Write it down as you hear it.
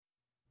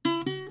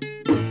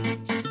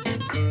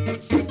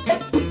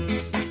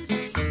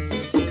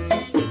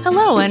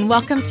Hello, and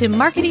welcome to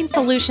Marketing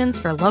Solutions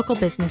for Local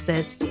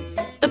Businesses,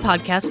 the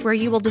podcast where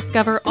you will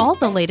discover all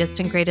the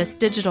latest and greatest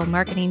digital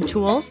marketing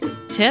tools,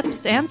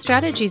 tips, and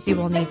strategies you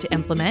will need to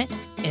implement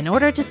in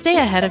order to stay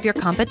ahead of your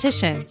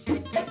competition.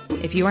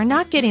 If you are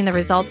not getting the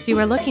results you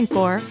are looking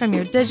for from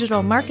your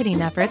digital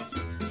marketing efforts,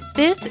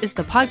 this is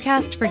the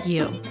podcast for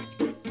you.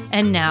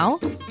 And now,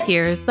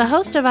 here's the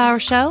host of our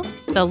show,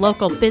 the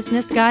local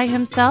business guy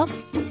himself,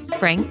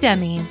 Frank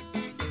Deming.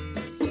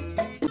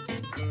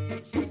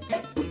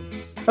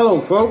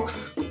 Hello,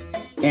 folks,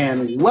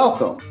 and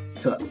welcome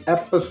to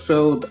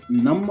episode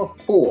number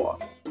 4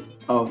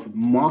 of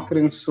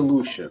Marketing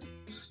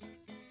Solutions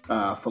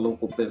for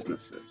Local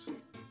Businesses.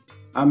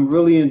 I'm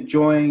really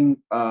enjoying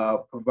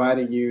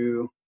providing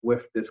you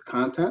with this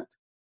content,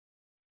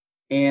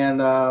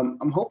 and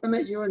I'm hoping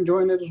that you're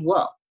enjoying it as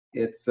well.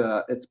 It's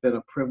been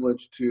a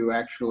privilege to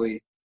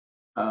actually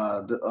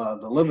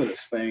deliver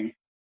this thing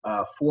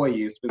for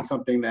you. It's been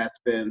something that's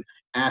been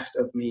asked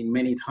of me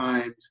many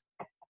times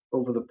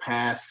over the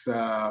past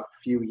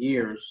few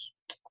years,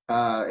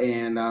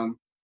 and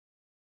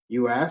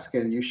you ask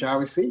and you shall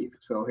receive.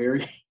 So here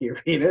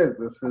it is.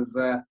 This is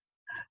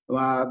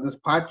this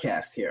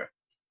podcast here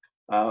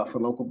for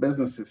local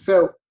businesses.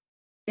 So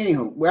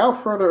anyhow,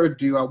 without further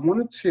ado, I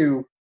wanted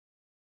to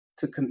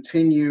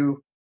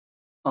continue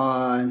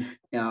on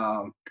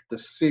the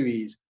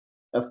series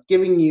of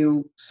giving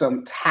you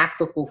some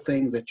tactical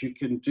things that you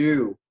can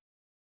do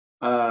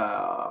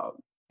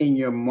in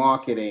your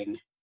marketing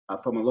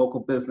from a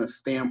local business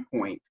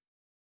standpoint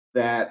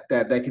that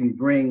can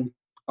bring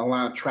a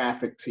lot of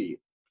traffic to you.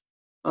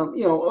 A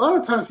lot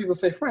of times people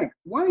say, Frank,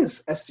 why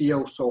is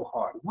SEO so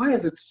hard? Why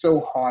is it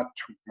so hard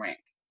to rank?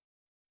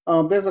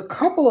 There's a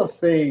couple of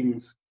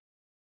things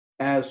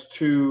as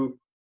to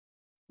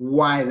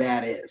why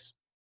that is.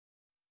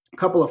 A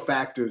couple of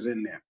factors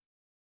in there.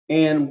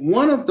 And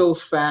one of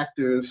those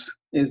factors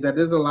is that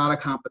there's a lot of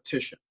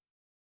competition.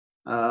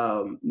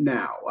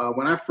 Now,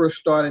 when I first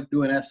started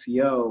doing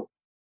SEO,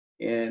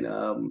 and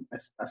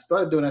I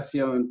started doing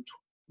SEO in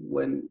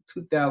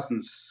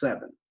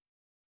 2007.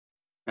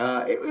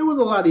 It was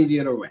a lot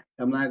easier to rank.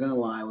 I'm not going to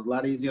lie. It was a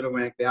lot easier to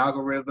rank. The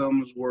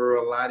algorithms were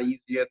a lot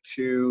easier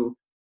to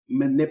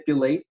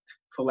manipulate,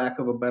 for lack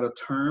of a better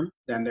term,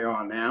 than they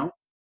are now.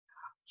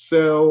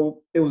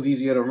 So it was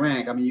easier to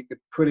rank. I mean, you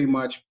could pretty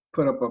much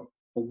put up a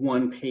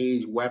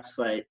one-page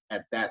website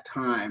at that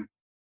time,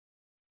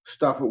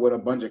 stuff it with a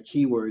bunch of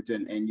keywords,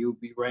 and you'd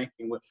be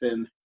ranking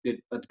within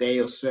a day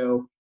or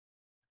so.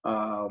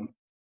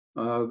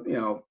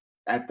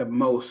 At the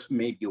most,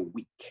 maybe a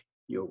week,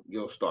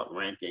 you'll start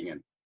ranking,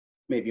 and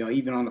maybe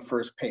even on the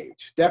first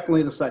page,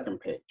 definitely the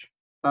second page,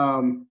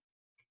 and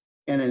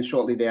then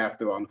shortly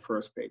thereafter on the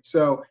first page.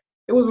 So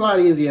it was a lot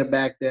easier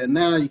back then.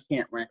 Now you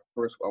can't rank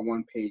first on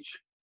one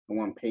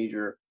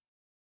pager.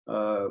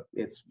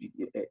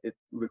 It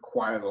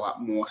requires a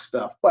lot more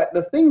stuff. But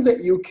the things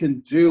that you can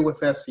do with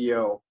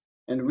SEO,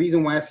 and the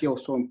reason why SEO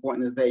is so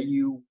important, is that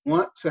you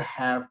want to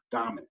have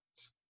dominance.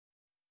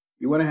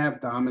 You want to have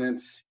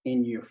dominance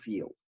in your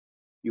field.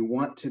 You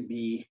want to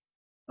be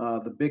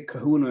the big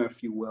kahuna,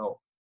 if you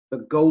will,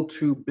 the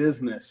go-to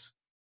business.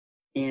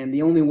 And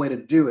the only way to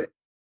do it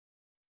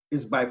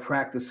is by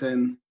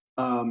practicing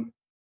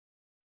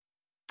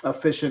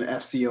efficient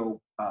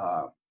SEO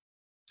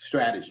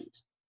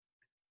strategies.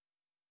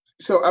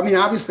 So, I mean,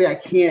 obviously, I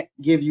can't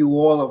give you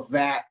all of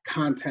that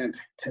content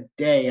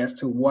today as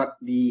to what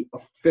the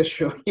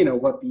official,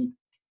 what the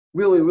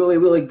really, really,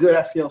 really good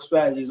SEO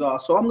strategies are.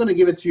 So I'm going to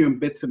give it to you in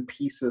bits and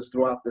pieces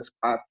throughout this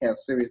podcast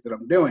series that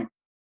I'm doing.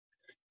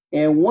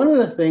 And one of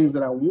the things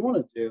that I want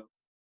to do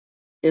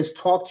is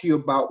talk to you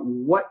about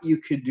what you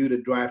could do to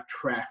drive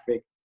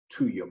traffic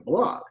to your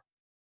blog.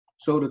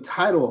 So the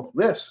title of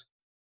this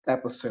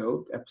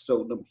episode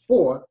number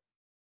 4,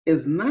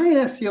 is 9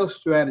 SEO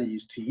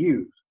strategies to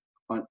use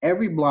on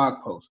every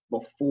blog post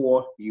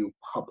before you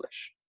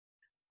publish.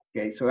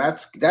 Okay, so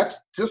that's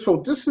just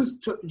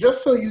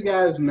so you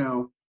guys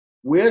know.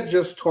 We're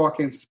just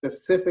talking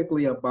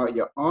specifically about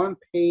your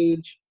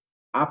on-page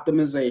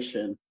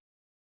optimization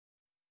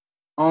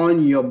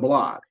on your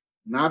blog,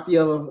 not the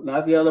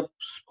other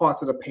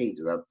parts of the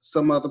pages. At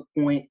some other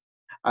point,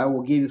 I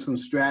will give you some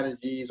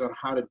strategies on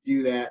how to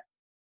do that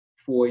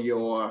for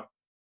your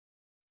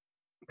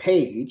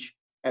page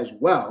as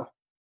well.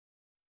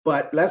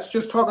 But let's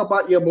just talk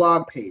about your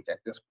blog page at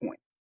this point.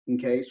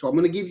 Okay, so I'm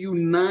going to give you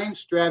 9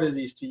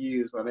 strategies to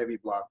use on every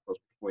blog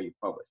post before you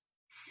publish.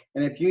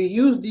 And if you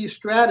use these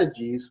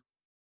strategies,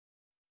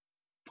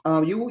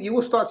 you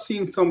will start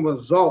seeing some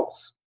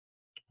results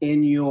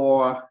in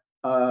your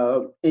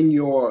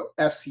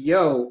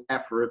SEO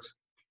efforts,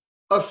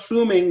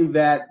 assuming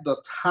that the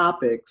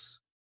topics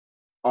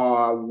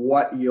are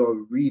what your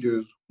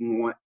readers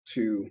want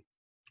to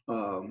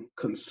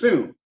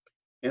consume.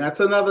 And that's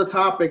another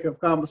topic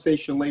of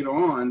conversation later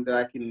on that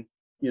I can,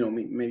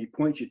 maybe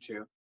point you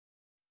to.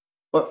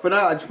 But for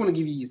now, I just want to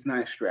give you these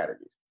 9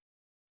 strategies.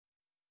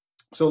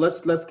 So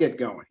let's get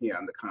going here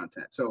on the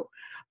content. So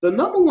the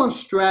number one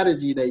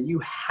strategy that you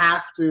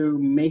have to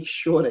make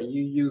sure that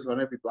you use on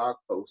every blog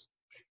post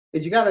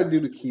is you got to do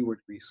the keyword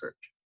research.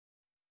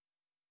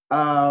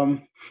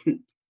 Um,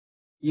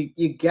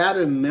 you got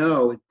to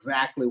know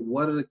exactly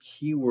what are the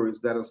keywords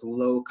that is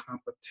low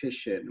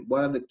competition.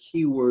 What are the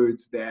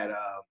keywords that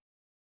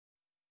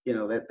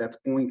that's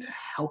going to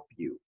help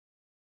you.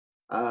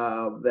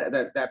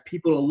 That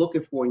people are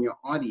looking for in your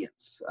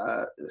audience.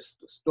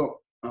 So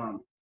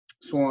on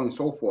and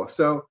so forth.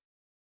 So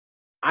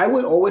I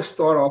would always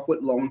start off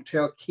with long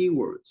tail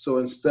keywords. So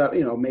instead,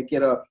 make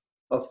it a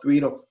 3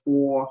 to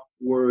 4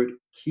 word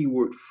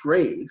keyword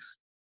phrase.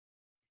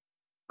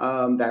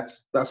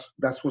 That's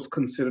what's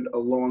considered a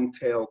long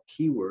tail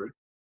keyword,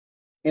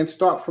 and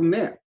start from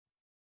there.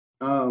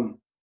 Don't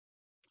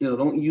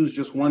use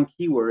just one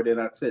keyword and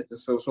that's it.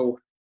 So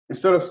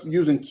instead of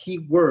using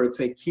keywords,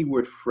 say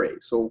keyword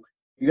phrase. So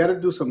you got to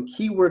do some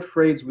keyword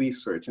phrase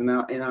research, and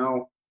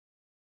I'll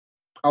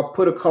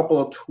put a couple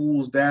of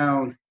tools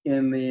down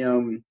in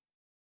the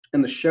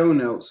show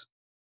notes.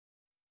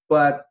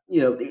 But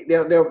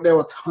there are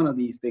a ton of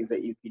these things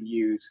that you can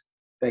use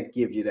that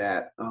give you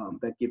that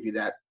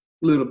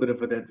little bit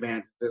of an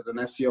advantage. There's an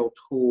SEO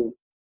tool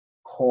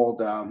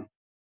called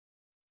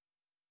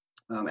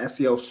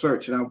SEO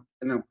search, and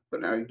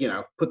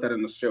I'll put that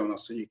in the show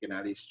notes so you can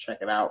at least check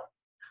it out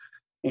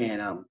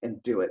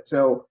and do it.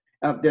 So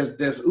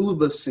there's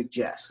Uber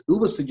Suggest.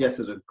 Uber Suggest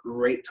is a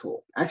great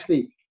tool.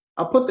 Actually,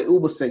 I'll put the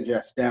Uber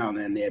Suggest down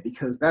in there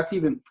because that's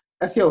even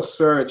SEO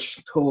search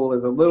tool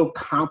is a little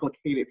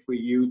complicated for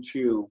you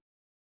to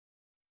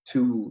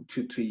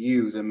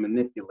use and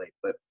manipulate,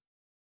 but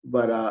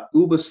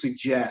Uber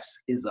Suggest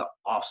is an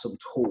awesome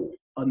tool.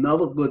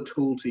 Another good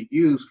tool to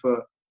use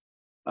for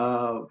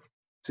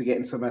to get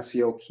in some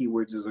SEO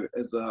keywords is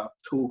a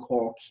tool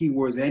called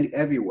Keywords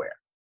Everywhere.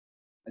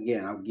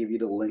 Again, I'll give you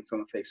the links on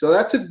the thing. So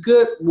that's a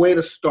good way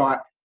to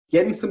start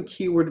getting some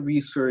keyword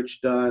research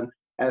done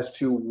as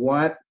to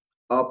what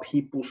are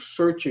people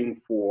searching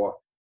for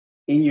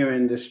in your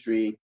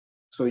industry,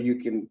 so you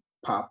can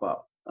pop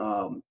up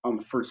on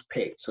the first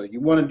page. So you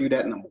want to do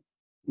that number one.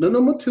 The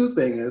number two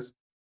thing is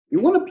you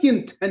want to be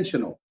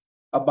intentional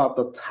about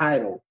the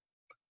title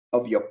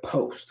of your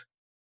post.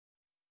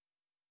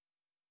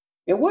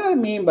 And what I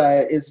mean by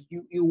it is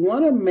you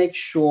want to make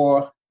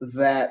sure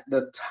that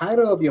the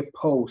title of your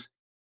post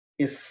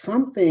is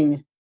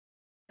something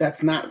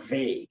that's not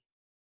vague.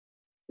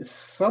 It's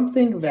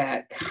something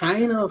that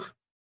kind of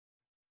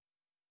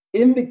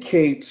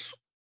indicates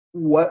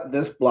what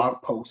this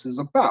blog post is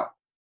about.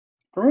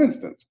 For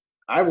instance,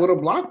 I wrote a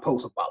blog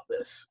post about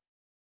this,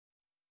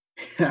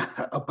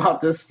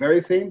 about this very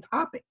same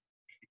topic.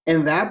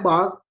 And that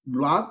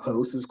blog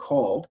post is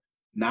called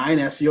 9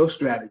 SEO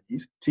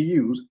Strategies to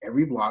Use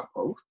Every Blog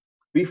Post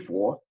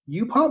Before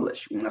You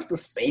Publish. And that's the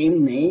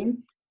same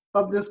name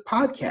of this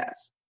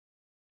podcast.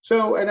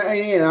 So, and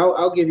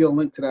I'll give you a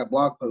link to that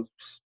blog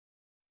post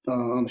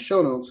on the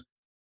show notes.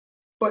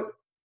 But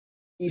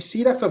you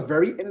see, that's a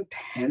very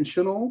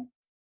intentional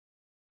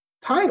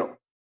title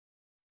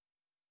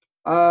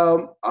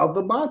of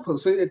the blog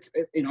post. So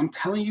I'm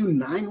telling you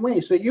 9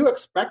 ways. So you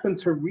expect them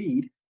to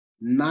read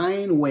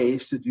 9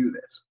 ways to do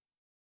this.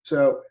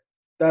 So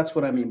that's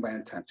what I mean by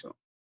intentional.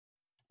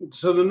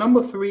 So the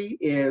number 3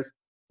 is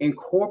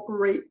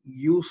incorporate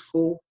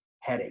useful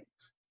headings.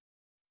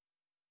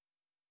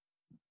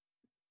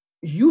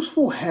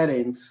 Useful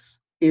headings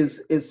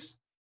is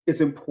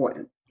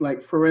important.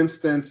 Like, for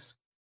instance,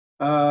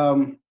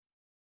 a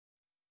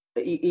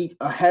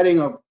heading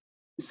of,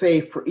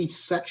 say, for each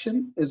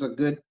section is a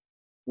good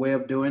way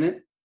of doing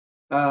it.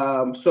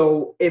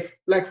 So if,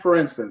 like, for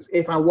instance,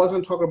 if I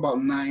wasn't talking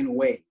about 9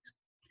 ways,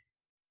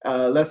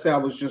 let's say I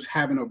was just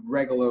having a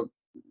regular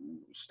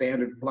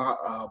standard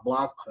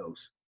blog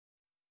post,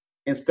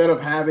 instead of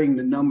having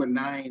the number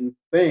 9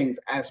 things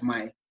as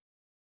my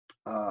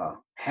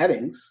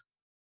headings,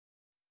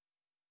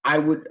 I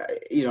would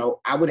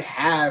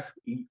have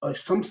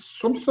some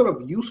sort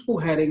of useful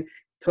heading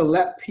to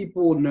let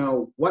people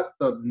know what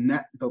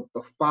the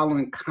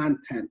following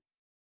content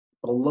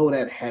below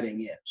that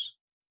heading is.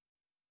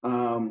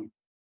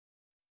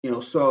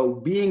 So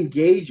be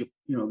engaged.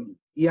 You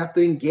have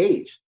to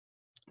engage,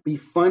 be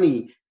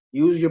funny,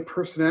 use your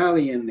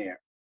personality in there.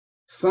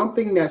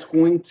 Something that's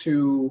going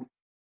to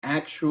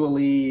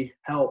actually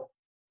help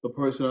the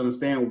person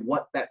understand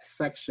what that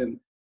section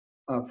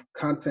of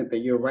content that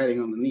you're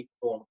writing underneath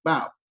is all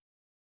about.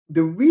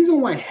 The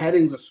reason why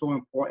headings are so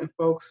important,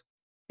 folks,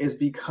 is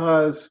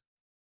because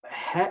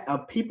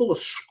people are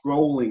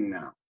scrolling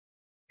now.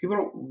 People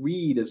don't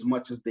read as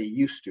much as they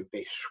used to.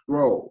 They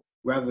scroll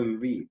rather than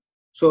read.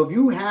 So if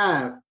you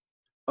have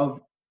a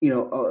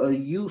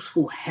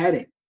useful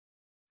heading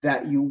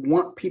that you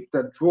want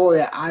people to draw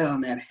their eye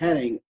on that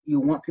heading, you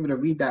want people to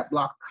read that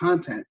block of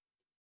content,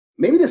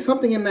 maybe there's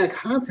something in that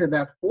content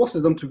that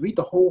forces them to read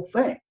the whole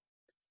thing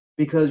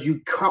because you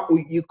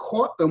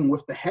caught them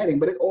with the heading,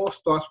 but it all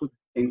starts with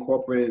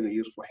incorporating a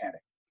useful heading.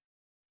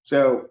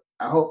 So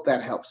I hope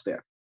that helps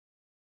there.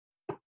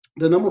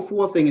 The number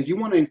 4 thing is you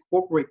want to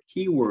incorporate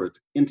keywords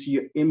into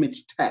your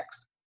image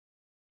text.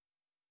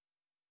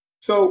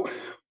 So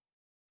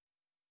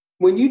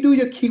when you do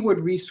your keyword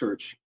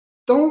research,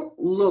 don't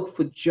look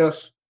for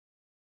just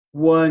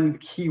one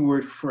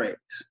keyword phrase.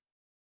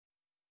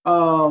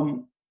 I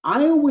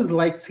always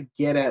like to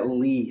get at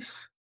least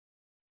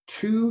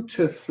 2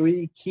 to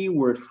 3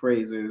 keyword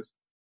phrases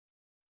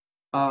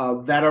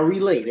that are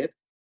related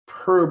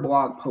per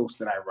blog post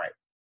that I write.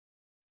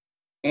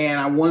 And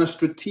I want to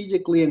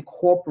strategically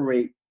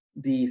incorporate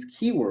these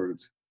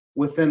keywords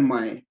within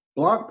my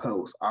blog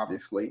post,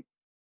 obviously.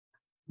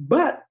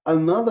 But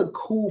another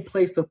cool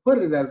place to put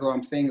it, as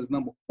I'm saying, is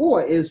number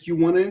 4, is you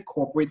want to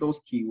incorporate those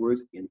keywords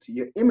into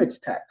your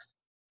image text.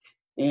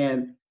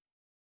 And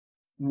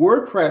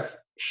WordPress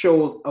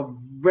shows a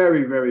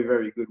very, very,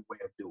 very good way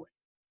of doing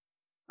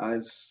it.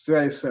 It's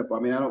very simple. I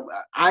mean,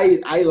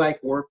 I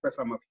like WordPress.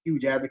 I'm a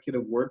huge advocate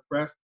of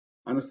WordPress.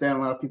 I understand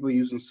a lot of people are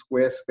using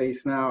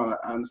Squarespace now.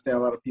 I understand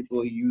a lot of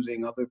people are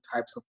using other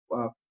types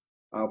of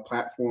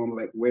platforms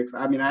like Wix.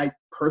 I mean, I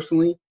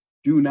personally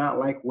do not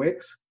like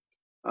Wix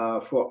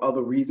for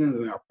other reasons,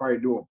 and I'll probably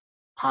do a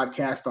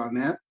podcast on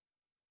that.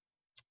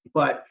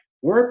 But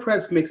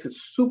WordPress makes it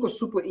super,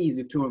 super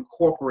easy to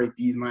incorporate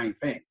these 9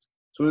 things.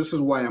 So this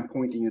is why I'm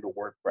pointing you to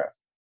WordPress,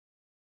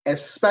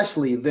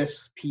 especially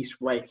this piece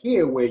right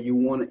here where you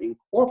want to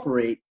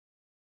incorporate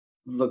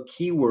the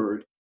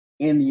keyword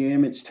in the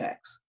image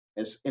text.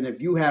 And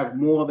if you have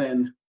more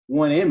than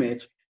one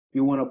image,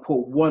 you want to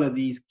put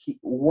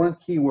one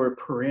keyword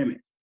per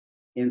image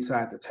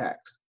inside the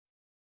text.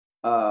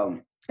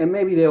 And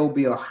maybe there will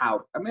be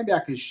maybe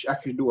I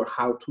could do a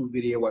how-to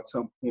video at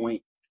some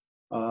point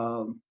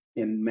and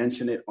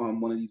mention it on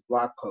one of these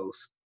blog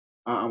posts,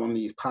 on one of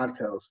these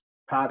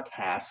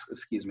podcasts,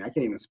 excuse me. I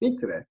can't even speak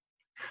today.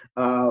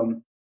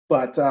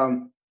 But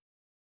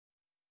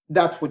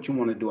that's what you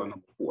want to do on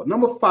number 4.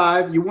 Number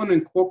 5, you want to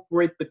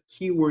incorporate the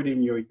keyword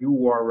in your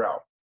URL.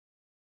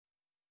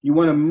 You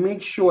want to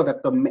make sure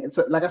that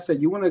so like I said,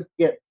 you want to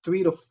get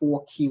 3 to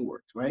 4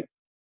 keywords, right?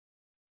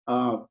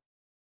 Or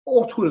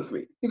 2 to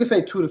 3. You can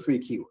say 2 to 3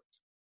 keywords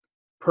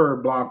per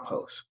blog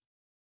post.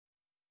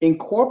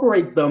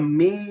 Incorporate the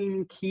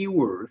main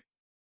keyword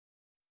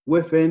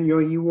within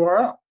your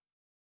URL.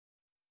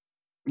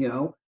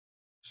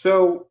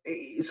 So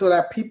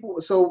that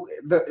people, so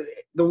the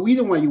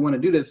reason why you want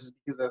to do this is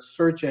because the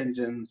search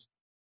engines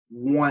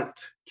want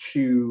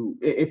to,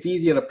 it's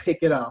easier to pick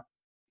it up.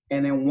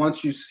 And then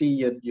once you see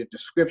your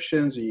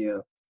descriptions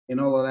and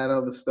all of that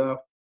other stuff,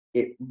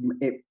 it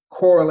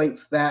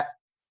correlates that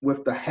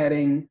with the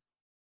heading,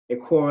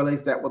 it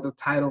correlates that with the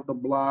title of the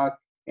blog,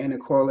 and it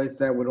correlates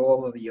that with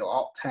all of the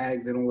alt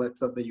tags and all that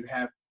stuff that you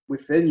have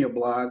within your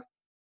blog,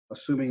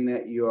 assuming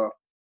that you're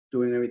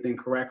doing everything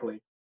correctly.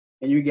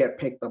 And you get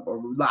picked up a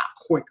lot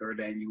quicker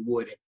than you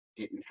would if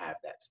you didn't have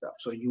that stuff.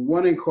 So you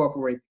want to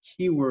incorporate the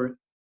keyword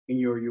in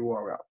your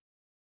URL.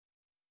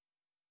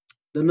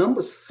 The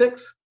number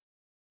 6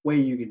 way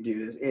you can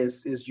do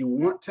this is you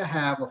want to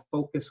have a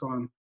focus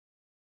on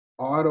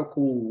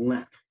article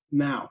length.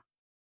 Now,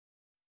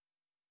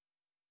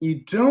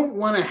 you don't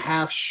want to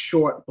have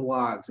short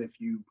blogs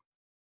if you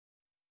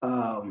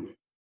want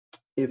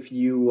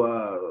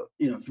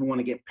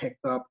to get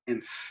picked up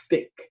and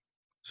stick.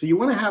 So you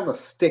want to have a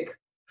stick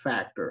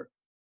factor,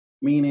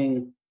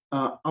 meaning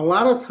a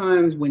lot of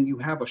times when you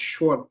have a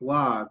short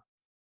blog,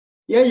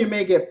 yeah, you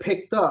may get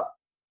picked up,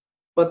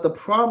 but the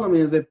problem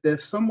is if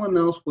there's someone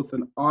else with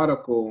an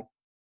article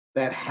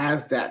that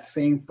has that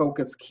same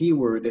focus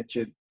keyword that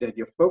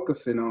you're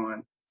focusing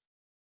on,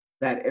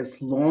 that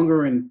is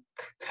longer in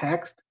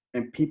text,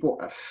 and people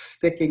are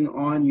sticking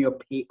on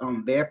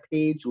their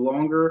page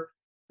longer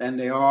than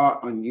they are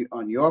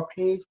on your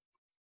page,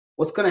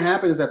 what's going to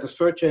happen is that the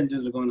search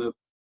engines are going to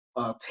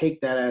take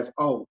that as,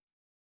 oh,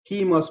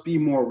 he must be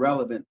more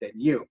relevant than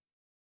you,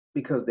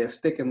 because they're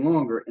sticking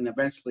longer, and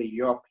eventually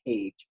your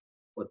page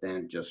will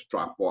then just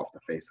drop off the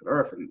face of the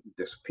earth and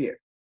disappear.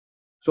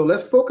 So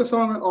let's focus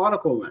on an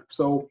article length.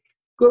 So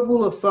good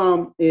rule of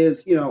thumb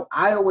is,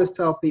 I always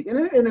tell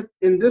people,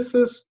 and this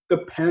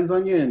depends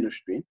on your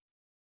industry.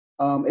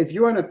 If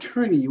you're an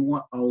attorney, you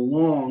want a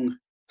long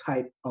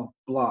type of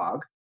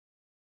blog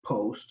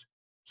post.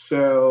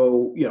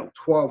 So,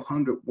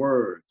 1,200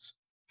 words,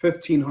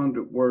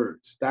 1,500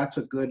 words. That's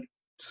a good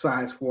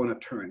size for an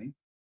attorney.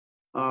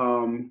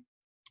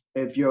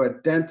 If you're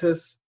a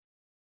dentist,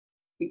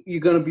 you're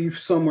going to be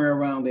somewhere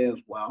around there as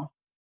well.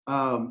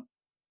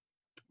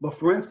 But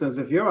for instance,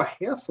 if you're a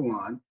hair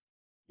salon,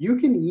 you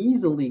can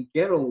easily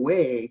get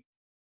away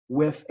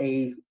with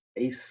a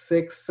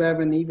 6,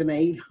 7, even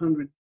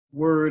 800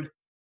 word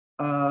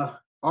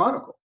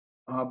article,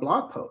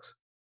 blog post,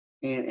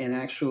 and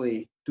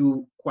actually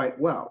do quite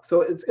well.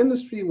 So it's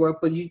industry work,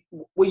 but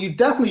what you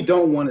definitely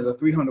don't want is a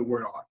 300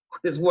 word article,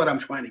 is what I'm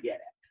trying to get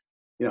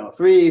at.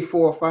 3,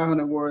 4,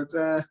 500 words,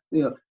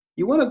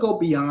 you want to go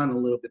beyond a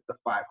little bit to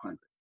 500.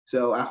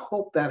 So I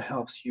hope that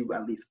helps you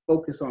at least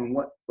focus on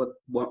what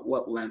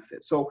length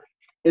is. So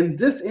in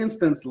this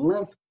instance,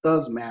 length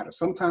does matter.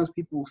 Sometimes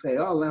people will say,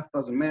 oh, length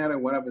doesn't matter,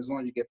 whatever, as long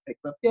as you get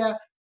picked up. Yeah,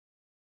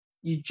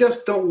 you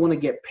just don't want to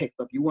get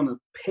picked up. You want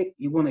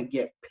to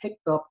get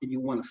picked up, and you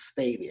want to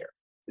stay there.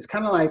 It's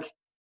kind of like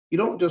you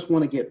don't just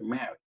want to get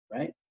married,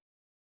 right?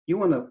 you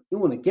want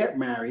to get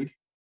married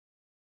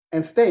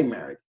and stay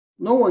married.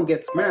 No one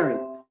gets married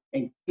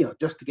and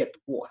just to get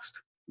divorced,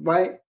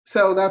 right?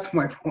 So that's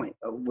my point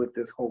with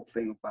this whole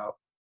thing about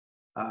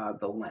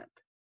the length.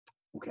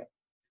 Okay.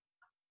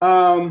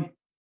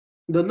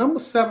 The number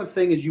 7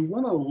 thing is you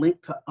want to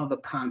link to other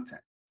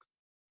content.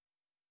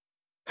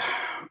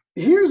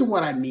 Here's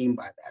what I mean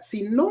by that.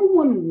 See, no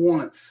one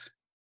wants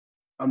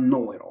a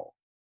know-it-all.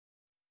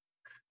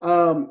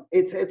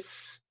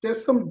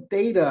 There's some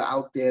data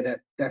out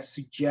there that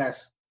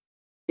suggests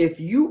if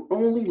you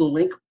only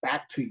link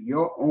back to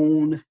your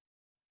own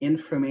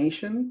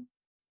information,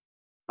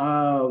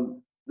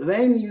 then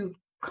you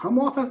come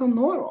off as a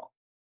know-it-all,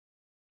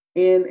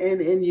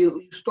 and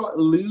you start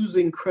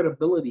losing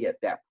credibility at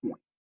that point.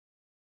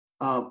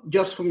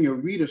 Just from your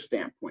reader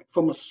standpoint.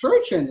 From a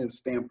search engine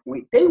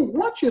standpoint, they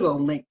want you to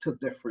link to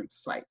different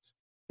sites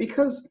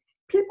because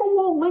people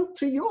will link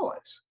to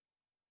yours.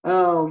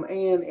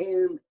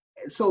 And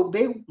so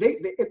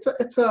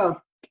it's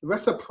a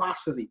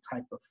reciprocity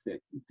type of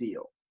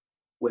deal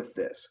with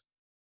this.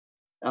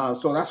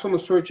 So that's from a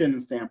search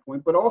engine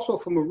standpoint, but also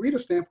from a reader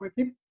standpoint,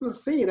 people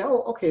see that,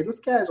 oh, okay, this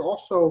guy is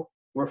also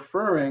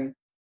referring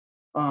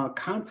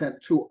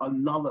content to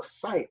another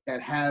site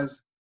that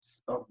has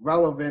a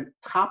relevant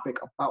topic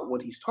about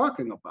what he's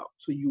talking about.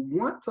 So you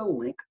want to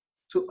link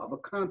to other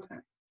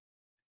content.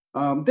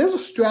 There's a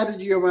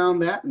strategy around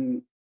that,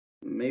 and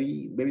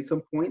maybe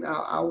some point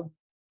I'll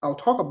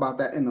talk about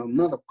that in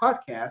another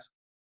podcast.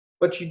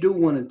 But you do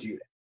want to do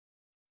that.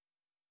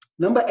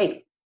 Number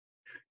 8,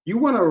 you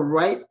want to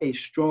write a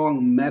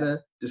strong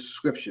meta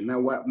description. Now,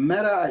 what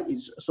meta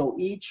is? So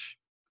each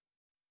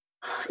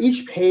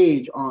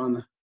page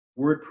on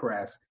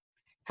WordPress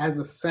has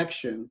a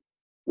section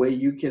where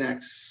you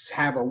can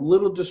have a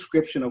little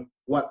description of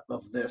what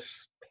of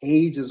this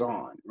page is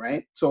on,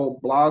 right? So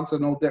blogs are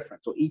no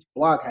different. So each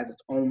blog has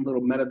its own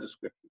little meta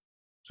description.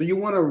 So you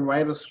want to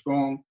write a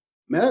strong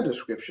meta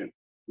description.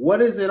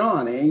 What is it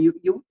on? And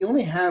you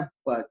only have,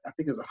 I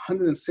think it's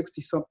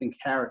 160 something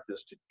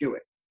characters to do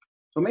it.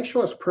 So make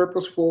sure it's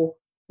purposeful,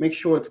 make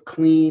sure it's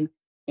clean,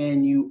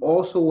 and you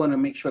also want to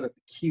make sure that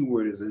the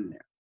keyword is in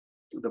there,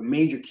 the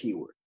major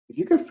keyword. If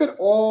you can fit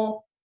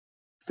all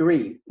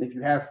 3, if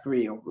you have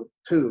 3 or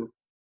 2,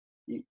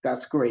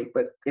 that's great,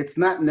 but it's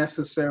not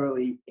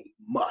necessarily a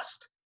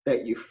must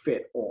that you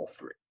fit all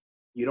 3.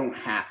 You don't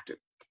have to,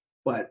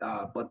 but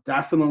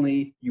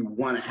definitely you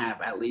want to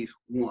have at least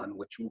one,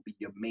 which will be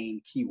your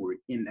main keyword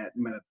in that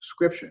meta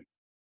description,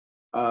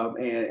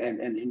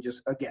 and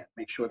just again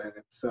make sure that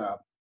it's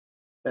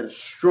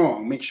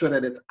strong, make sure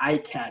that it's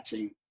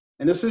eye-catching,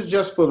 and this is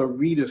just for the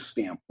reader's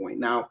standpoint.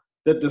 Now,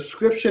 the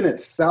description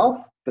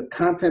itself, the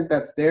content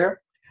that's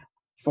there.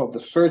 From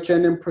the search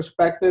engine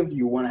perspective,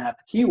 you want to have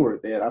the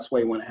keyword there. That's why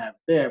you want to have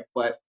it there.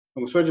 But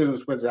from a search engine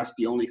perspective, that's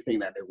the only thing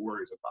that it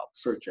worries about, the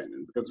search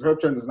engine, because the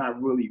search engine is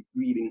not really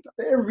reading.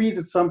 It reads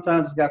it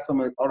sometimes. It's got some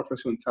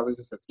artificial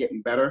intelligence that's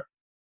getting better,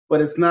 but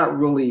it's not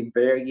really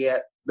there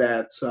yet.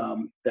 That's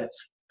going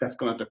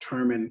to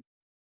determine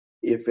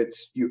if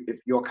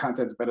your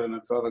content's better than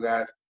this other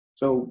guys.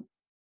 So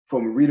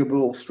from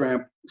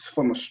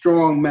a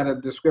strong meta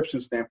description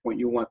standpoint,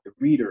 you want the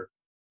reader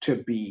to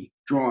be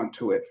drawn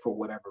to it for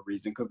whatever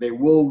reason, because they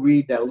will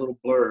read that little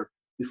blurb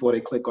before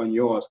they click on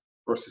yours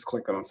versus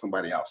clicking on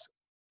somebody else.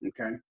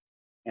 Okay.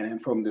 And then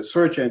from the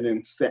search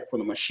engine set,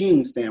 from the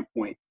machine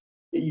standpoint,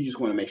 you just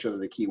want to make sure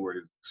that the keyword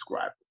is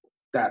describable.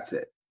 That's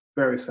it.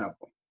 Very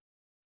simple.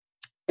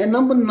 And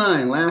number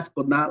 9, last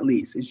but not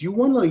least, is you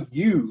want to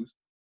use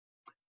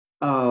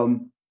a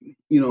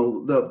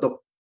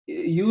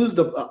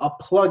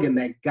plugin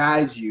that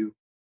guides you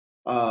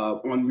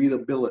on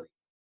readability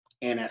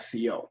and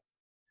SEO.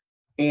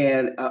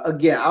 And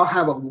again, I'll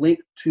have a link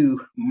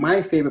to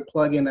my favorite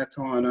plugin that's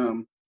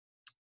on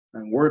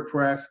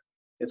WordPress.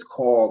 It's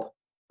called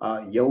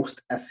Yoast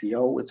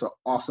SEO. It's an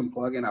awesome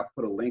plugin. I'll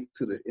put a link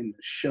to in the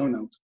show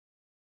notes.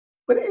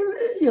 But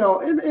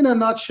in a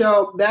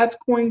nutshell, that's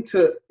going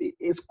to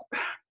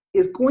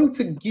is going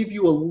to give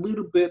you a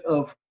little bit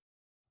of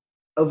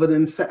an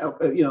insight.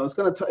 It's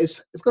going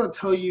to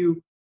tell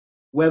you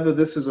whether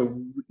this is a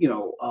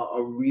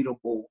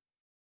readable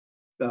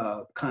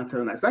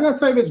content or not. It's not going to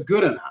tell you if it's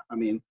good or not. I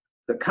mean,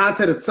 the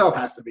content itself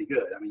has to be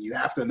good. I mean, you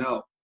have to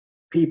know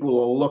people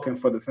are looking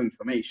for this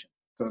information.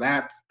 So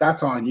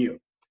that's on you.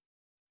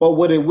 But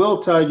what it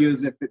will tell you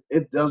is if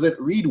it doesn't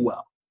read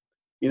well.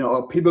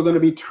 People are going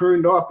to be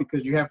turned off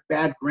because you have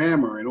bad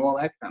grammar and all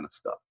that kind of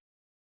stuff.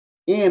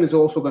 And it's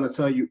also going to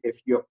tell you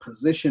if you're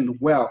positioned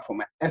well from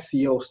an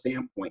SEO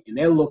standpoint, and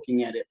they're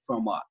looking at it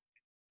from a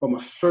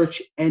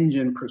search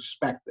engine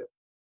perspective.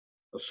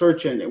 The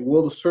search engine,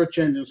 will the search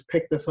engines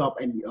pick this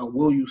up, and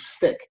will you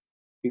stick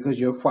because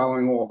you're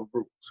following all the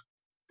rules?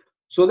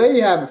 So there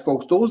you have it,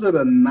 folks. Those are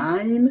the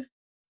 9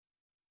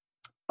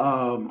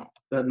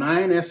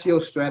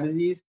 SEO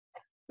strategies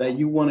that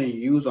you want to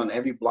use on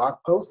every blog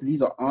post.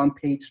 These are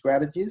on-page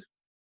strategies,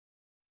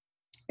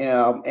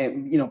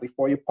 and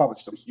before you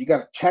publish them, so you got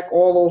to check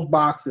all those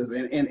boxes.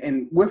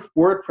 And with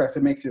WordPress,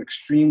 it makes it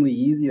extremely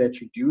easy that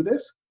you do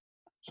this.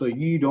 so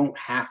you don't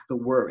have to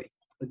worry.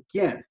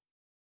 Again,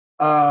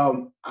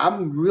 I'm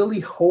really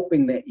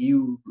hoping that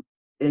you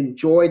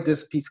enjoyed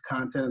this piece of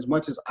content as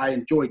much as I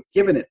enjoyed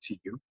giving it to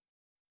you.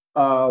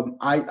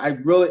 I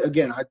really,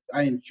 again,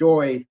 I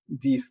enjoy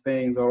these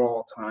things at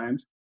all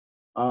times.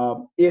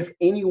 If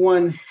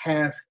anyone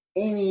has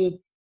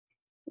any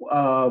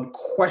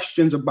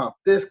questions about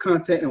this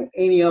content or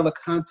any other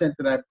content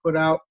that I put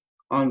out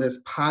on this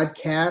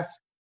podcast,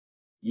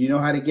 you know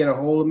how to get a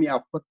hold of me.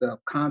 I'll put the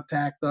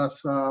contact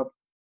us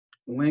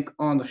link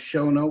on the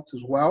show notes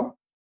as well,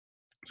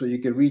 so you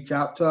can reach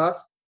out to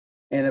us.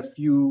 And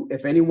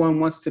if anyone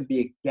wants to be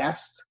a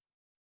guest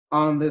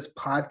on this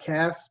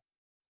podcast,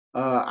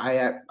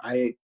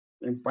 I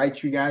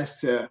invite you guys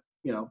to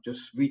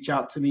just reach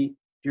out to me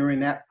during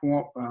that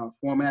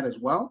format as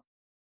well.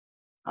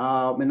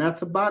 And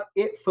that's about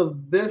it for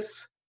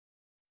this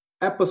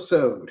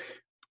episode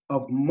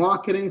of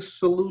Marketing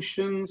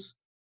Solutions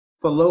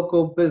for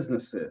Local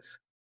Businesses.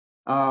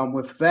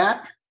 With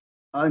that,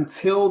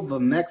 until the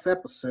next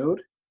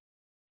episode,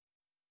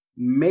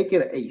 make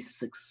it a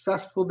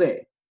successful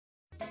day.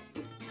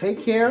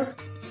 Take care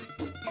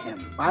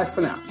and bye for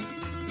now.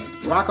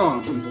 Rock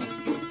on, people.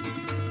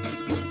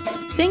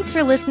 Thanks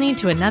for listening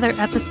to another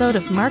episode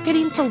of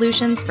Marketing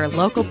Solutions for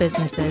Local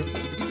Businesses,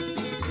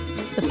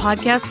 the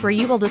podcast where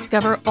you will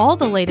discover all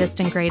the latest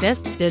and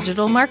greatest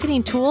digital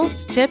marketing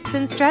tools, tips,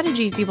 and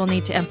strategies you will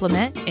need to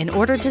implement in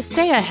order to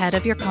stay ahead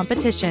of your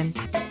competition.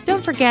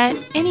 Don't forget,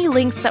 any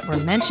links that were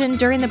mentioned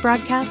during the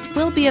broadcast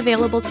will be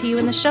available to you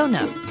in the show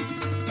notes,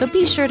 so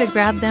be sure to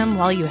grab them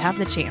while you have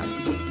the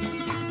chance.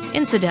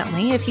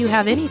 Incidentally, if you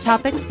have any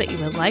topics that you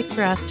would like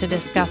for us to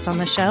discuss on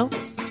the show,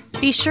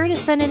 be sure to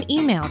send an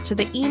email to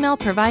the email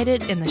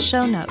provided in the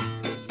show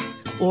notes,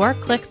 or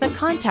click the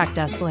Contact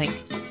Us link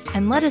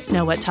and let us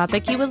know what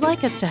topic you would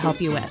like us to help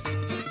you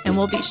with, and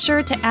we'll be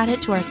sure to add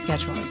it to our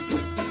schedule.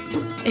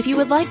 If you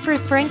would like for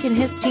Frank and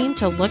his team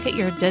to look at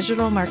your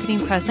digital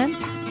marketing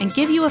presence and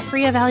give you a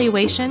free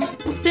evaluation,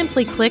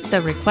 simply click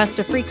the Request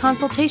a Free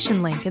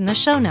Consultation link in the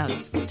show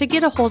notes to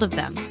get a hold of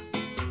them.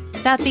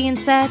 That being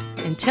said,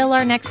 until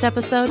our next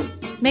episode,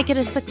 make it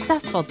a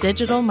successful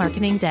digital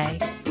marketing day.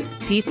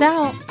 Peace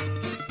out.